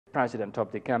President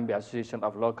of the Gambia Association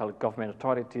of Local Government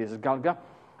Authorities, Galga,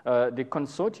 the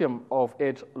consortium of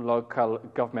 8 local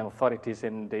government authorities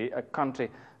in the country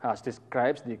has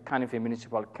described the Kanifi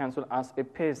Municipal Council as a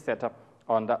pace setter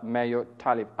under Mayor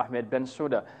Talib Ahmed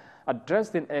Bensouda.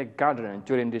 Addressed in a gathering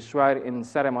during the swearing-in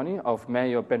ceremony of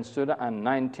Mayor Bensouda and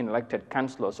 19 elected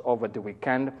councillors over the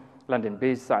weekend,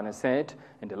 London-based Sane said,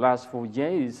 in the last 4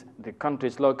 years, the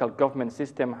country's local government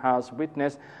system has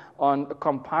witnessed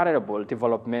incomparable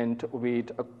development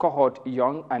with a cohort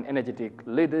young and energetic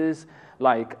leaders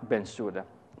like Bensouda.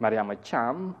 Yahya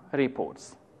Jammeh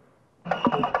reports.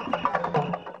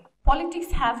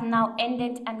 Politics have now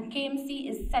ended and KMC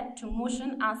is set to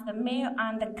motion as the mayor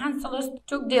and the councillors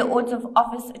took their oaths of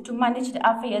office to manage the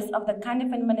affairs of the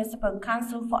Kanifi Municipal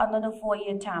Council for another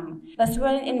 4-year term. The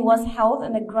swearing-in was held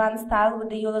in a grand style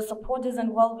with the yellow supporters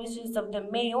and well-wishers of the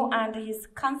mayor and his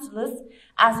councillors,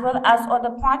 as well as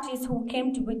other parties who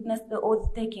came to witness the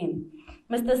oath taking.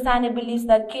 Mr. Sane believes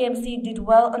that KMC did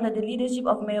well under the leadership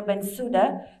of Mayor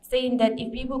Bensouda, saying that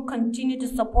if people continue to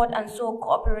support and show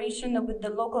cooperation with the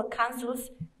local councils,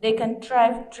 they can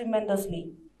thrive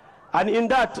tremendously. And in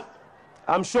that,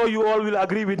 I'm sure you all will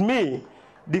agree with me,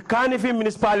 the Kanifi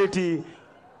municipality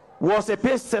was a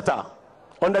pace setter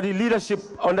under the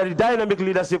dynamic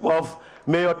leadership of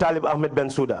Mayor Talib Ahmed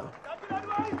Bensouda.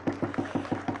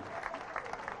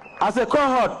 As a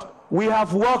cohort, we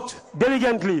have worked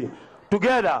diligently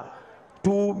together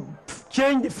to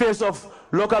change the face of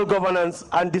local governance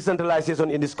and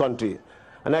decentralization in this country.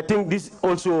 And I think this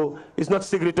also is not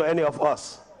secret to any of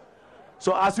us.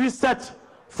 So as we set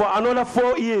for another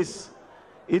 4 years,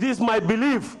 it is my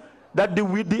belief that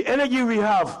with the energy we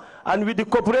have and with the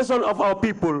cooperation of our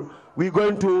people, we're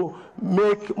going to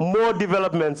make more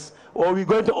developments, or we're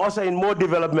going to usher in more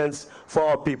developments for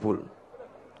our people.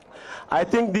 I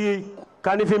think the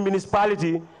Kanifi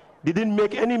municipality didn't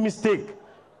make any mistake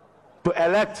to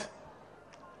elect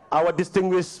our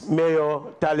distinguished Mayor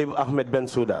Talib Ahmed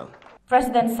Bensouda.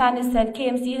 President Sane said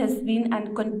KMC has been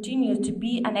and continues to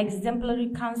be an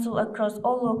exemplary council across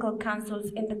all local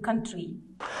councils in the country.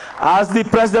 As the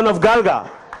president of Galga,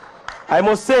 I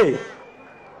must say,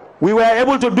 we were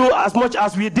able to do as much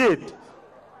as we did.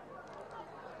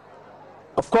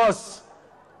 Of course,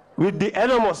 with the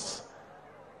enormous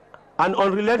and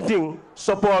unrelenting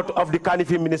support of the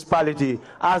Kanifi municipality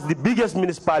as the biggest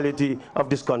municipality of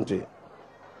this country.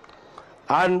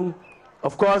 And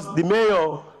of course, the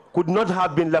mayor could not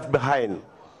have been left behind.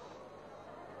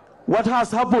 What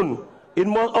has happened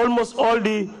in almost all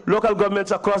the local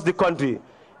governments across the country,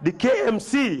 the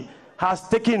KMC has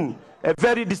taken a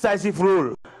very decisive role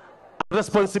and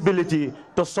responsibility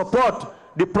to support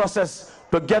the process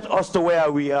to get us to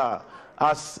where we are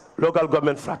as local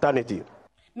government fraternity.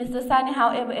 Mr. Sane,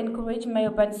 however, encouraged Mayor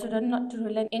Bensouda not to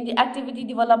relent in the activity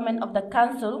development of the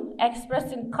council,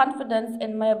 expressing confidence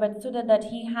in Mayor Bensouda that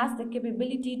he has the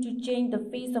capability to change the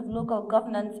face of local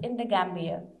governance in the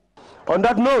Gambia. On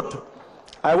that note,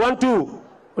 I want to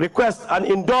request and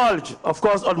indulge, of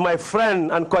course, on my friend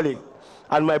and colleague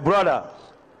and my brother,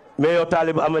 Mayor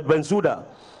Talib Ahmed Bensouda,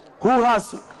 who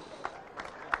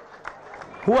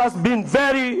has been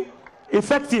very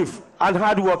effective and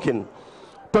hardworking,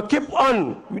 to keep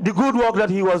on the good work that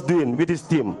he was doing with his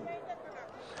team.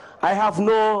 I have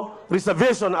no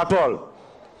reservation at all.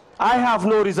 I have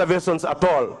no reservations at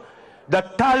all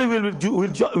that Tali will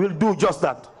do just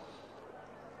that.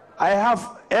 I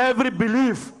have every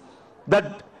belief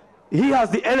that he has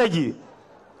the energy,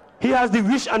 he has the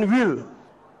wish and will,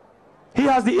 he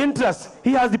has the interest,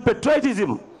 he has the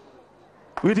patriotism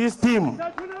with his team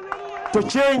to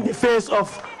change the face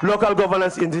of local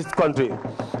governance in this country.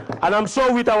 And I'm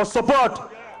sure with our support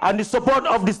and the support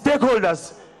of the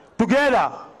stakeholders,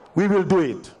 together we will do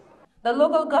it. The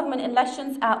local government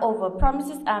elections are over,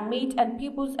 promises are made, and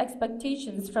people's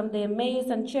expectations from their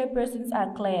mayors and chairpersons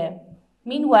are clear.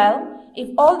 Meanwhile, if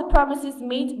all the promises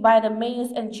made by the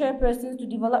mayors and chairpersons to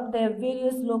develop their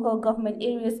various local government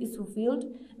areas is fulfilled,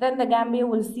 then the Gambia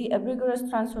will see a rigorous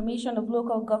transformation of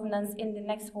local governance in the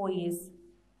next 4 years.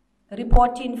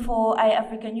 Reporting for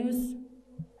Eyeafrica News,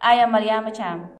 I am Yahya Jammeh.